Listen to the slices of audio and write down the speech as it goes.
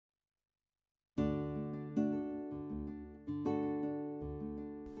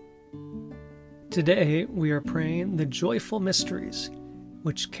Today, we are praying the joyful mysteries,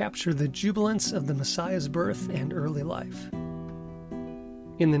 which capture the jubilance of the Messiah's birth and early life.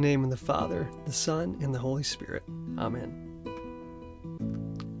 In the name of the Father, the Son, and the Holy Spirit. Amen.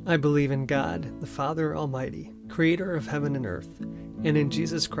 I believe in God, the Father Almighty, creator of heaven and earth, and in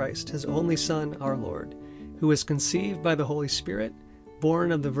Jesus Christ, his only Son, our Lord, who was conceived by the Holy Spirit, born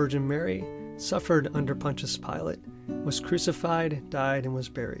of the Virgin Mary, suffered under Pontius Pilate, was crucified, died, and was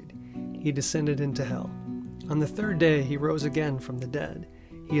buried. He descended into hell. On the third day he rose again from the dead.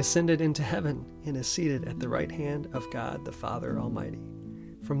 He ascended into heaven and is seated at the right hand of God the Father Almighty.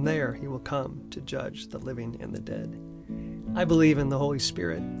 From there he will come to judge the living and the dead. I believe in the Holy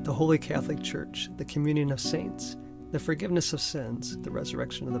Spirit, the Holy Catholic Church, the communion of saints, the forgiveness of sins, the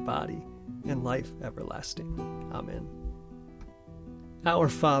resurrection of the body, and life everlasting. Amen. Our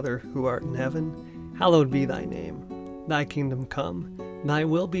Father, who art in heaven, hallowed be thy name. Thy kingdom come, thy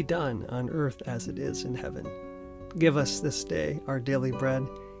will be done on earth as it is in heaven. Give us this day our daily bread,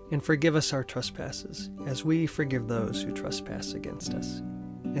 and forgive us our trespasses, as we forgive those who trespass against us.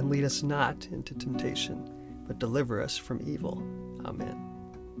 And lead us not into temptation, but deliver us from evil.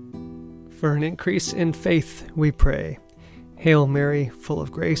 Amen. For an increase in faith, we pray. Hail Mary, full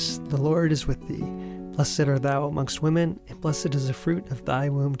of grace, the Lord is with thee. Blessed art thou amongst women, and blessed is the fruit of thy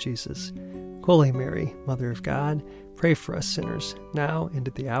womb, Jesus. Holy Mary, Mother of God, pray for us sinners, now and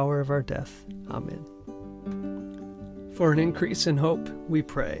at the hour of our death. Amen. For an increase in hope, we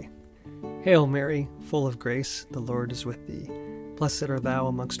pray. Hail Mary, full of grace, the Lord is with thee. Blessed art thou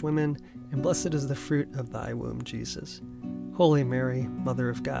amongst women, and blessed is the fruit of thy womb, Jesus. Holy Mary, Mother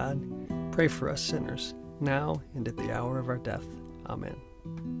of God, pray for us sinners, now and at the hour of our death. Amen.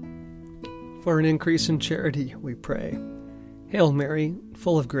 For an increase in charity, we pray. Hail Mary,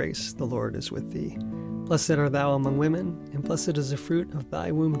 full of grace, the Lord is with thee. Blessed art thou among women, and blessed is the fruit of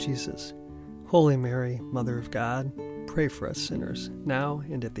thy womb, Jesus. Holy Mary, Mother of God, pray for us sinners, now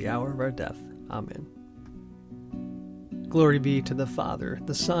and at the hour of our death. Amen. Glory be to the Father,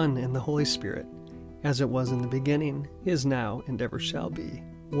 the Son, and the Holy Spirit, as it was in the beginning, is now, and ever shall be,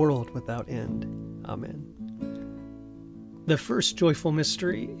 world without end. Amen. The first joyful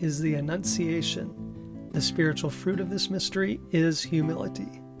mystery is the Annunciation. The spiritual fruit of this mystery is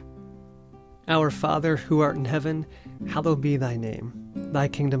humility. Our Father, who art in heaven, hallowed be thy name. Thy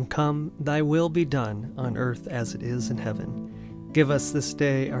kingdom come, thy will be done, on earth as it is in heaven. Give us this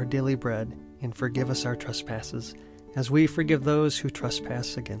day our daily bread, and forgive us our trespasses, as we forgive those who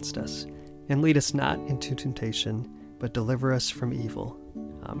trespass against us. And lead us not into temptation, but deliver us from evil.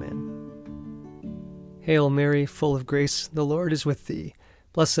 Amen. Hail Mary, full of grace, the Lord is with thee.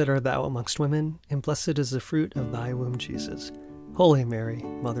 Blessed art thou amongst women, and blessed is the fruit of thy womb, Jesus. Holy Mary,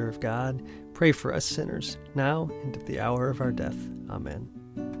 Mother of God, pray for us sinners, now and at the hour of our death. Amen.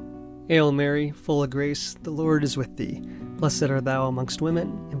 Hail Mary, full of grace, the Lord is with thee. Blessed art thou amongst women,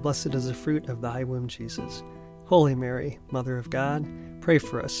 and blessed is the fruit of thy womb, Jesus. Holy Mary, Mother of God, pray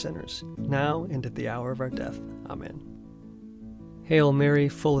for us sinners, now and at the hour of our death. Amen. Hail Mary,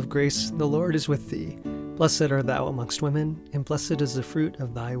 full of grace, the Lord is with thee. Blessed art thou amongst women, and blessed is the fruit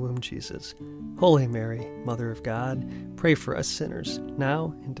of thy womb, Jesus. Holy Mary, Mother of God, pray for us sinners,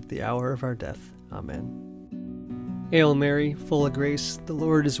 now and at the hour of our death. Amen. Hail Mary, full of grace, the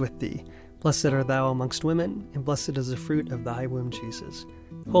Lord is with thee. Blessed art thou amongst women, and blessed is the fruit of thy womb, Jesus.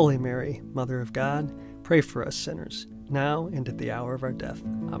 Holy Mary, Mother of God, pray for us sinners, now and at the hour of our death.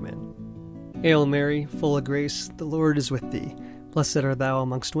 Amen. Hail Mary, full of grace, the Lord is with thee. Blessed art thou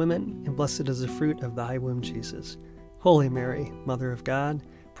amongst women, and blessed is the fruit of thy womb, Jesus. Holy Mary, Mother of God,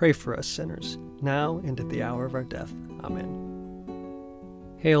 pray for us sinners, now and at the hour of our death. Amen.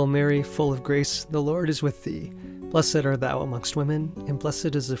 Hail Mary, full of grace, the Lord is with thee. Blessed art thou amongst women, and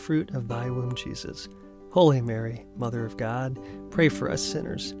blessed is the fruit of thy womb, Jesus. Holy Mary, Mother of God, pray for us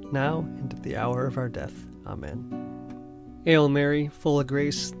sinners, now and at the hour of our death. Amen. Hail Mary, full of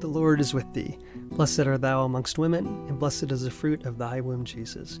grace, the Lord is with thee. Blessed art thou amongst women, and blessed is the fruit of thy womb,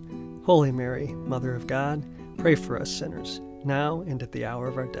 Jesus. Holy Mary, Mother of God, pray for us sinners, now and at the hour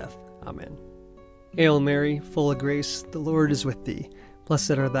of our death. Amen. Hail Mary, full of grace, the Lord is with thee.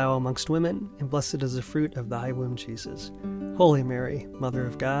 Blessed art thou amongst women, and blessed is the fruit of thy womb, Jesus. Holy Mary, Mother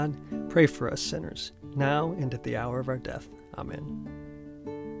of God, pray for us sinners, now and at the hour of our death. Amen.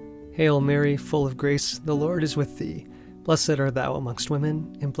 Hail Mary, full of grace, the Lord is with thee. Blessed art thou amongst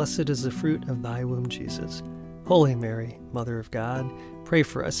women, and blessed is the fruit of thy womb, Jesus. Holy Mary, Mother of God, pray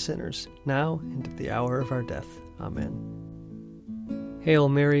for us sinners, now and at the hour of our death. Amen. Hail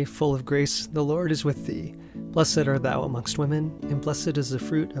Mary, full of grace, the Lord is with thee. Blessed art thou amongst women, and blessed is the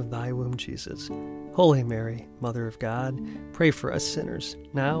fruit of thy womb, Jesus. Holy Mary, Mother of God, pray for us sinners,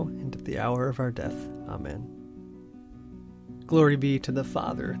 now and at the hour of our death. Amen. Glory be to the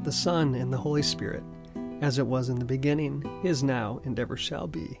Father, the Son, and the Holy Spirit, as it was in the beginning, is now, and ever shall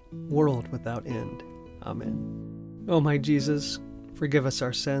be, world without end. Amen. O my Jesus, forgive us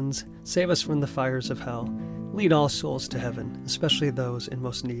our sins, save us from the fires of hell, lead all souls to heaven, especially those in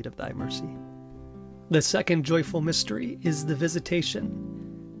most need of thy mercy. The second joyful mystery is the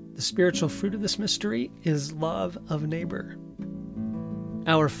Visitation. The spiritual fruit of this mystery is love of neighbor.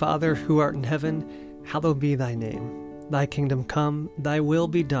 Our Father, who art in heaven, hallowed be thy name. Thy kingdom come, thy will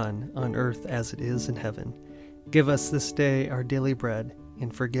be done, on earth as it is in heaven. Give us this day our daily bread,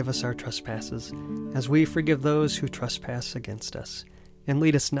 and forgive us our trespasses, as we forgive those who trespass against us. And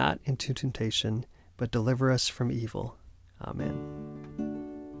lead us not into temptation, but deliver us from evil.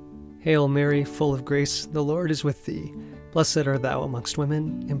 Amen. Hail Mary, full of grace, the Lord is with thee. Blessed art thou amongst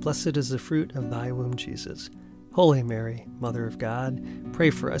women, and blessed is the fruit of thy womb, Jesus. Holy Mary, Mother of God, pray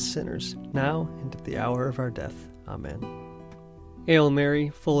for us sinners, now and at the hour of our death. Amen. Hail Mary,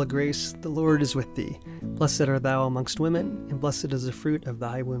 full of grace, the Lord is with thee. Blessed art thou amongst women, and blessed is the fruit of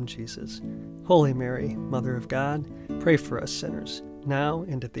thy womb, Jesus. Holy Mary, Mother of God, pray for us sinners, now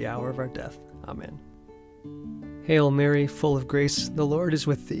and at the hour of our death. Amen. Hail Mary, full of grace, the Lord is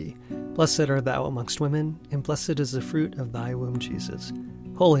with thee. Blessed art thou amongst women, and blessed is the fruit of thy womb, Jesus.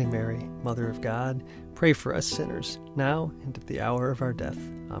 Holy Mary, Mother of God, pray for us sinners, now and at the hour of our death.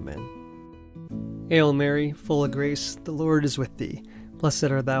 Amen. Hail Mary, full of grace, the Lord is with thee. Blessed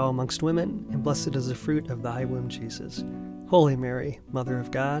art thou amongst women, and blessed is the fruit of thy womb, Jesus. Holy Mary, Mother of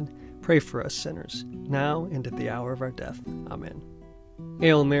God, pray for us sinners, now and at the hour of our death. Amen.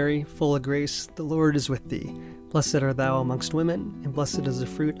 Hail Mary, full of grace, the Lord is with thee. Blessed art thou amongst women, and blessed is the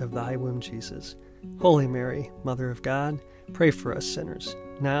fruit of thy womb, Jesus. Holy Mary, Mother of God, pray for us sinners,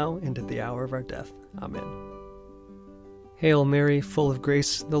 now and at the hour of our death. Amen. Hail Mary, full of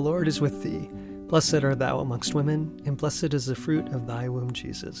grace, the Lord is with thee. Blessed art thou amongst women, and blessed is the fruit of thy womb,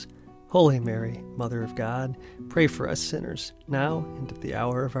 Jesus. Holy Mary, Mother of God, pray for us sinners, now and at the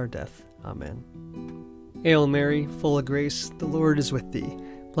hour of our death. Amen. Hail Mary, full of grace, the Lord is with thee.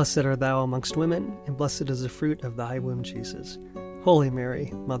 Blessed art thou amongst women, and blessed is the fruit of thy womb, Jesus. Holy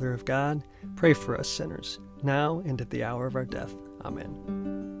Mary, Mother of God, pray for us sinners, now and at the hour of our death.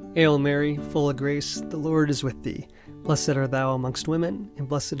 Amen. Hail Mary, full of grace, the Lord is with thee. Blessed art thou amongst women, and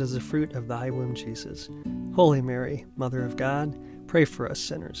blessed is the fruit of thy womb, Jesus. Holy Mary, Mother of God, pray for us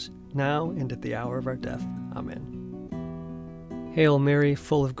sinners, now and at the hour of our death. Amen. Hail Mary,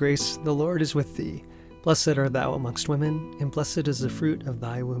 full of grace, the Lord is with thee. Blessed art thou amongst women, and blessed is the fruit of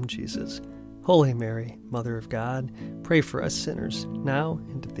thy womb, Jesus. Holy Mary, Mother of God, pray for us sinners, now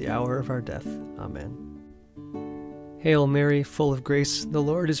and at the hour of our death. Amen. Hail Mary, full of grace, the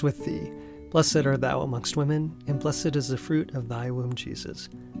Lord is with thee. Blessed art thou amongst women, and blessed is the fruit of thy womb, Jesus.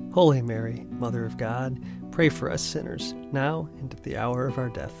 Holy Mary, Mother of God, pray for us sinners, now and at the hour of our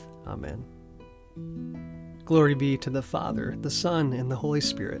death. Amen. Glory be to the Father, the Son, and the Holy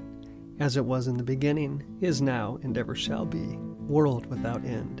Spirit, as it was in the beginning, is now, and ever shall be, world without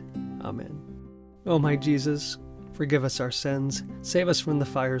end. Amen. O my Jesus, forgive us our sins, save us from the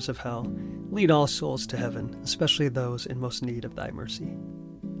fires of hell, lead all souls to heaven, especially those in most need of thy mercy.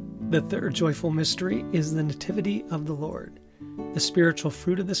 The third joyful mystery is the Nativity of the Lord. The spiritual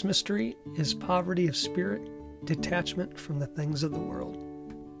fruit of this mystery is poverty of spirit, detachment from the things of the world.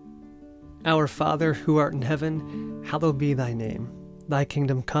 Our Father, who art in heaven, hallowed be thy name. Thy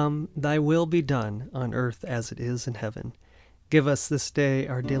kingdom come, thy will be done, on earth as it is in heaven. Give us this day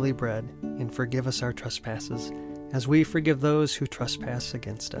our daily bread, and forgive us our trespasses, as we forgive those who trespass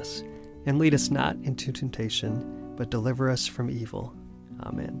against us. And lead us not into temptation, but deliver us from evil.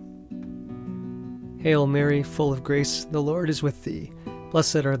 Amen. Hail Mary, full of grace, the Lord is with thee.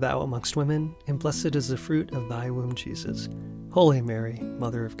 Blessed art thou amongst women, and blessed is the fruit of thy womb, Jesus. Holy Mary,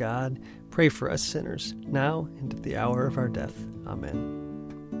 Mother of God, pray for us sinners, now and at the hour of our death.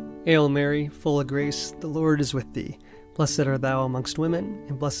 Amen. Hail Mary, full of grace, the Lord is with thee. Blessed art thou amongst women,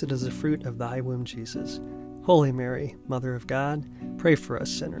 and blessed is the fruit of thy womb, Jesus. Holy Mary, Mother of God, pray for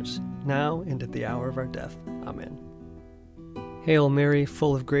us sinners, now and at the hour of our death. Amen. Hail Mary,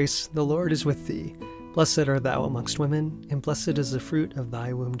 full of grace, the Lord is with thee. Blessed art thou amongst women, and blessed is the fruit of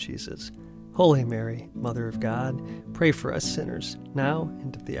thy womb, Jesus. Holy Mary, Mother of God, pray for us sinners, now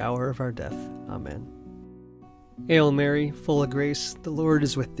and at the hour of our death. Amen. Hail Mary, full of grace, the Lord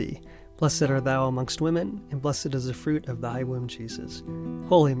is with thee. Blessed art thou amongst women, and blessed is the fruit of thy womb, Jesus.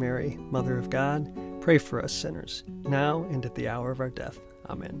 Holy Mary, Mother of God, pray for us sinners, now and at the hour of our death.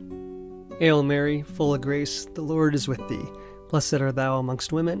 Amen. Hail Mary, full of grace, the Lord is with thee. Blessed art thou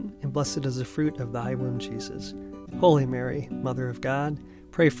amongst women, and blessed is the fruit of thy womb, Jesus. Holy Mary, Mother of God,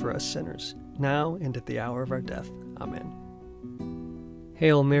 pray for us sinners, now and at the hour of our death. Amen.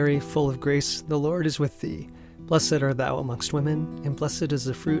 Hail Mary, full of grace, the Lord is with thee. Blessed art thou amongst women, and blessed is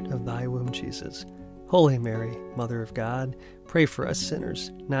the fruit of thy womb, Jesus. Holy Mary, Mother of God, pray for us sinners,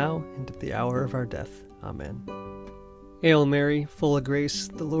 now and at the hour of our death. Amen. Hail Mary, full of grace,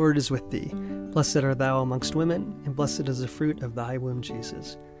 the Lord is with thee. Blessed art thou amongst women, and blessed is the fruit of thy womb,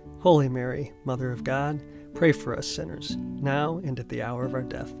 Jesus. Holy Mary, Mother of God, pray for us sinners, now and at the hour of our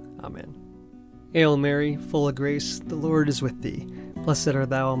death. Amen. Hail Mary, full of grace, the Lord is with thee. Blessed art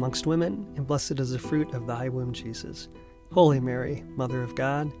thou amongst women, and blessed is the fruit of thy womb, Jesus. Holy Mary, Mother of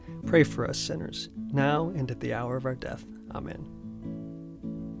God, pray for us sinners, now and at the hour of our death. Amen.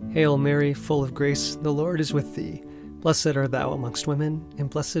 Hail Mary, full of grace, the Lord is with thee. Blessed art thou amongst women, and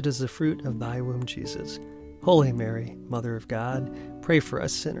blessed is the fruit of thy womb, Jesus. Holy Mary, Mother of God, pray for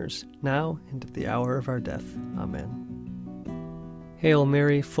us sinners, now and at the hour of our death. Amen. Hail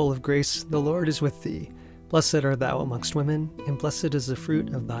Mary, full of grace, the Lord is with thee. Blessed art thou amongst women, and blessed is the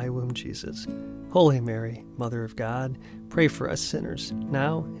fruit of thy womb, Jesus. Holy Mary, Mother of God, pray for us sinners,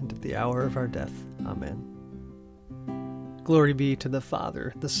 now and at the hour of our death. Amen. Glory be to the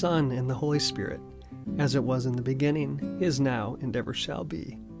Father, the Son, and the Holy Spirit, as it was in the beginning, is now, and ever shall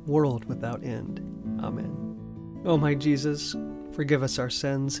be, world without end. Amen. O my Jesus, forgive us our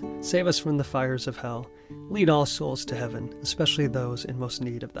sins, save us from the fires of hell, lead all souls to heaven, especially those in most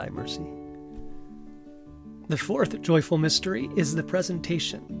need of thy mercy. The fourth joyful mystery is the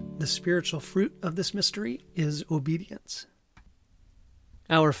presentation. The spiritual fruit of this mystery is obedience.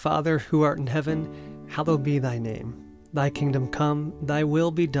 Our Father, who art in heaven, hallowed be thy name. Thy kingdom come, thy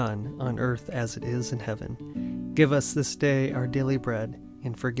will be done, on earth as it is in heaven. Give us this day our daily bread,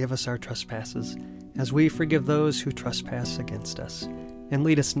 and forgive us our trespasses, as we forgive those who trespass against us. And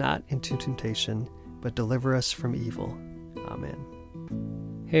lead us not into temptation, but deliver us from evil.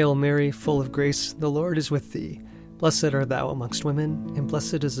 Amen. Hail Mary, full of grace, the Lord is with thee. Blessed art thou amongst women, and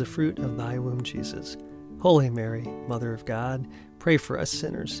blessed is the fruit of thy womb, Jesus. Holy Mary, Mother of God, pray for us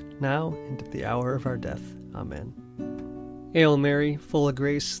sinners, now and at the hour of our death. Amen. Hail Mary, full of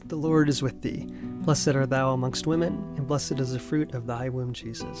grace, the Lord is with thee. Blessed art thou amongst women, and blessed is the fruit of thy womb,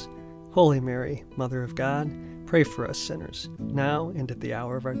 Jesus. Holy Mary, Mother of God, pray for us sinners, now and at the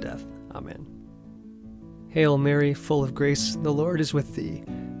hour of our death. Amen. Hail Mary, full of grace, the Lord is with thee.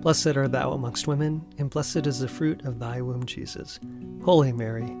 Blessed art thou amongst women, and blessed is the fruit of thy womb, Jesus. Holy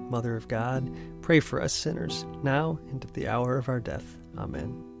Mary, Mother of God, pray for us sinners, now and at the hour of our death.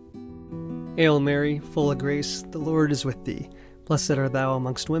 Amen. Hail Mary, full of grace, the Lord is with thee. Blessed art thou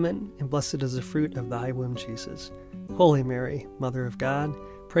amongst women, and blessed is the fruit of thy womb, Jesus. Holy Mary, Mother of God,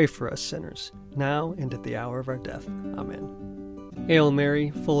 pray for us sinners, now and at the hour of our death. Amen. Hail Mary,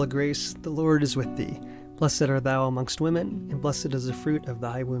 full of grace, the Lord is with thee. Blessed art thou amongst women, and blessed is the fruit of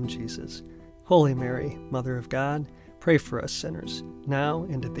thy womb, Jesus. Holy Mary, Mother of God, pray for us sinners, now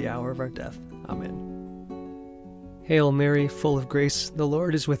and at the hour of our death. Amen. Hail Mary, full of grace, the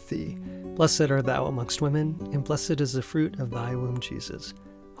Lord is with thee. Blessed art thou amongst women, and blessed is the fruit of thy womb, Jesus.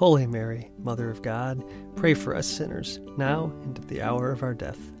 Holy Mary, Mother of God, pray for us sinners, now and at the hour of our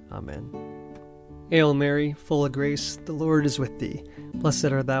death. Amen. Hail Mary, full of grace, the Lord is with thee. Blessed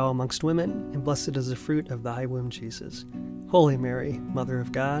art thou amongst women, and blessed is the fruit of thy womb, Jesus. Holy Mary, Mother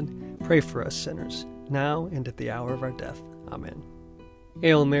of God, pray for us sinners, now and at the hour of our death. Amen.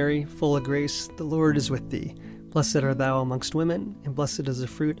 Hail Mary, full of grace, the Lord is with thee. Blessed art thou amongst women, and blessed is the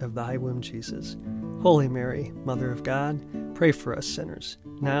fruit of thy womb, Jesus. Holy Mary, Mother of God, pray for us sinners,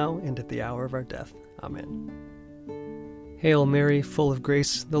 now and at the hour of our death. Amen. Hail Mary, full of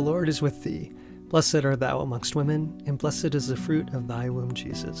grace, the Lord is with thee. Blessed art thou amongst women, and blessed is the fruit of thy womb,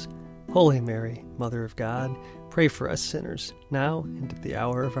 Jesus. Holy Mary, Mother of God, pray for us sinners, now and at the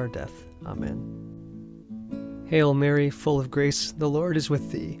hour of our death. Amen. Hail Mary, full of grace, the Lord is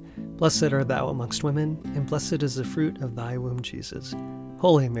with thee. Blessed art thou amongst women, and blessed is the fruit of thy womb, Jesus.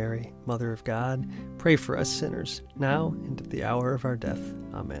 Holy Mary, Mother of God, pray for us sinners, now and at the hour of our death.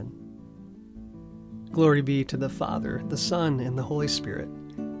 Amen. Glory be to the Father, the Son, and the Holy Spirit,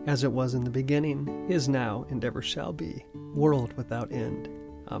 as it was in the beginning, is now, and ever shall be, world without end.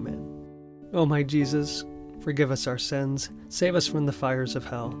 Amen. O my Jesus, forgive us our sins, save us from the fires of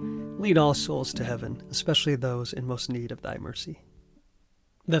hell, lead all souls to heaven, especially those in most need of thy mercy.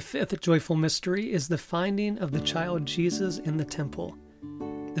 The fifth joyful mystery is the finding of the child Jesus in the temple.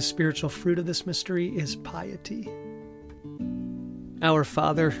 The spiritual fruit of this mystery is piety. Our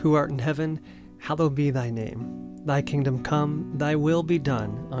Father, who art in heaven, hallowed be thy name. Thy kingdom come, thy will be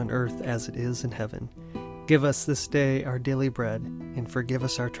done, on earth as it is in heaven. Give us this day our daily bread, and forgive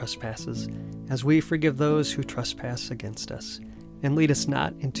us our trespasses, as we forgive those who trespass against us. And lead us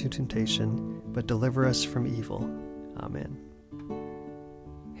not into temptation, but deliver us from evil. Amen.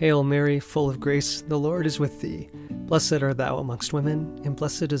 Hail Mary, full of grace, the Lord is with thee. Blessed art thou amongst women, and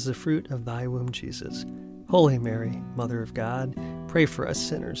blessed is the fruit of thy womb, Jesus. Holy Mary, Mother of God, pray for us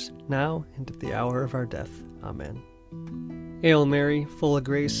sinners, now and at the hour of our death. Amen. Hail Mary, full of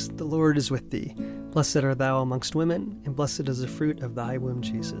grace, the Lord is with thee. Blessed art thou amongst women, and blessed is the fruit of thy womb,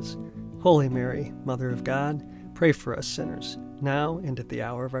 Jesus. Holy Mary, Mother of God, pray for us sinners, now and at the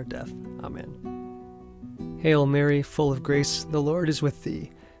hour of our death. Amen. Hail Mary, full of grace, the Lord is with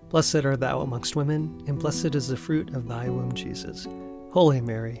thee. Blessed art thou amongst women, and blessed is the fruit of thy womb, Jesus. Holy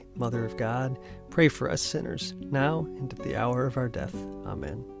Mary, Mother of God, pray for us sinners, now and at the hour of our death.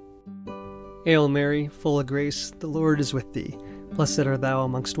 Amen. Hail Mary, full of grace, the Lord is with thee. Blessed art thou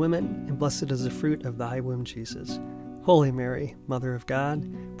amongst women, and blessed is the fruit of thy womb, Jesus. Holy Mary, Mother of God,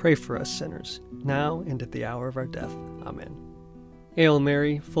 pray for us sinners, now and at the hour of our death. Amen. Hail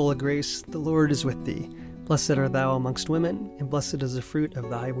Mary, full of grace, the Lord is with thee. Blessed art thou amongst women, and blessed is the fruit of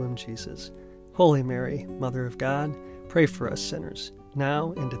thy womb, Jesus. Holy Mary, Mother of God, pray for us sinners,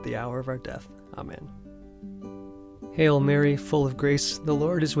 now and at the hour of our death. Amen. Hail Mary, full of grace, the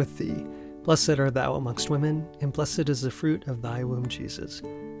Lord is with thee. Blessed art thou amongst women, and blessed is the fruit of thy womb, Jesus.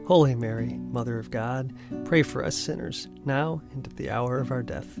 Holy Mary, Mother of God, pray for us sinners, now and at the hour of our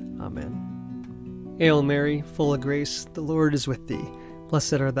death. Amen. Hail Mary, full of grace, the Lord is with thee.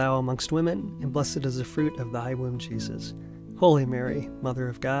 Blessed art thou amongst women, and blessed is the fruit of thy womb, Jesus. Holy Mary, Mother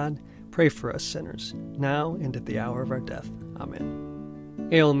of God, pray for us sinners, now and at the hour of our death. Amen.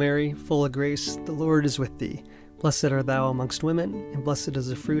 Hail Mary, full of grace, the Lord is with thee. Blessed art thou amongst women, and blessed is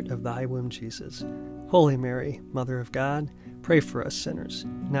the fruit of thy womb, Jesus. Holy Mary, Mother of God, pray for us sinners,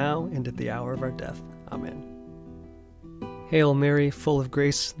 now and at the hour of our death. Amen. Hail Mary, full of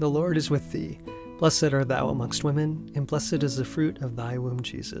grace, the Lord is with thee. Blessed art thou amongst women, and blessed is the fruit of thy womb,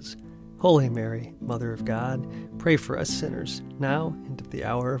 Jesus. Holy Mary, Mother of God, pray for us sinners, now and at the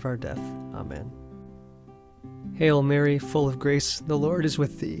hour of our death. Amen. Hail Mary, full of grace, the Lord is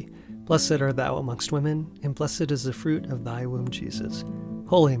with thee. Blessed art thou amongst women, and blessed is the fruit of thy womb, Jesus.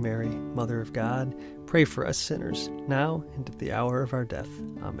 Holy Mary, Mother of God, pray for us sinners, now and at the hour of our death.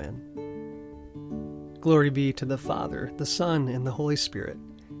 Amen. Glory be to the Father, the Son, and the Holy Spirit,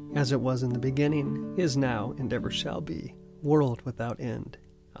 as it was in the beginning, is now, and ever shall be, world without end.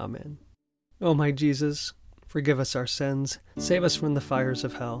 Amen. O my Jesus, forgive us our sins, save us from the fires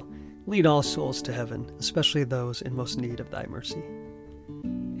of hell, lead all souls to heaven, especially those in most need of thy mercy.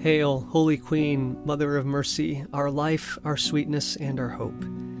 Hail, Holy Queen, Mother of Mercy, our life, our sweetness, and our hope.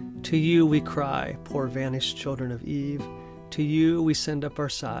 To you we cry, poor vanished children of Eve. To you we send up our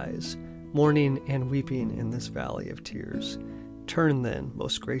sighs, mourning and weeping in this valley of tears. Turn then,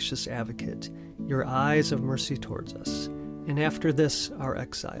 most gracious Advocate, your eyes of mercy towards us, and after this our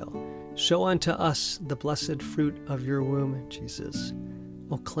exile, show unto us the blessed fruit of your womb, Jesus.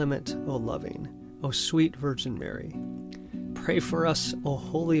 O clement, O loving, O sweet Virgin Mary, pray for us, O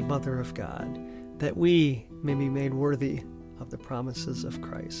Holy Mother of God, that we may be made worthy of the promises of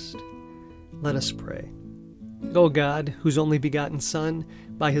Christ. Let us pray. O God, whose only begotten Son,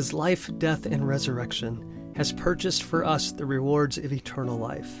 by his life, death, and resurrection, has purchased for us the rewards of eternal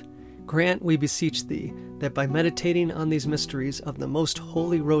life, grant, we beseech thee, that by meditating on these mysteries of the most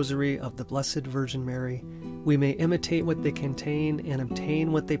holy Rosary of the Blessed Virgin Mary, we may imitate what they contain and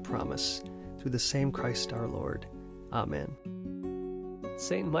obtain what they promise, through the same Christ our Lord. Amen.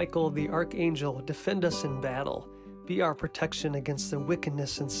 Saint Michael the Archangel, defend us in battle. Be our protection against the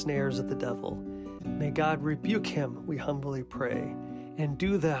wickedness and snares of the devil. May God rebuke him, we humbly pray. And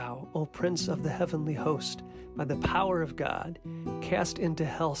do thou, O Prince of the heavenly host, by the power of God, cast into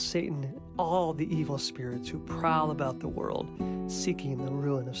hell Satan and all the evil spirits who prowl about the world, seeking the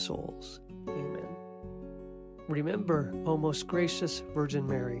ruin of souls. Amen. Remember, O most gracious Virgin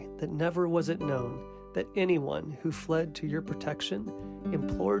Mary, that never was it known that anyone who fled to your protection,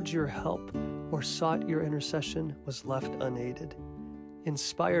 implored your help, or sought your intercession was left unaided.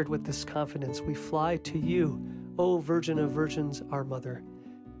 Inspired with this confidence, we fly to you, O Virgin of Virgins, our Mother.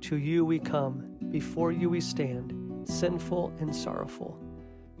 To you we come, before you we stand, sinful and sorrowful.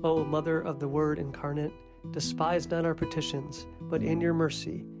 O Mother of the Word incarnate, despise not our petitions, but in your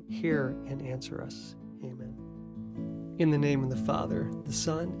mercy hear and answer us. Amen. In the name of the Father, the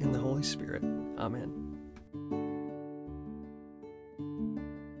Son, and the Holy Spirit. Amen.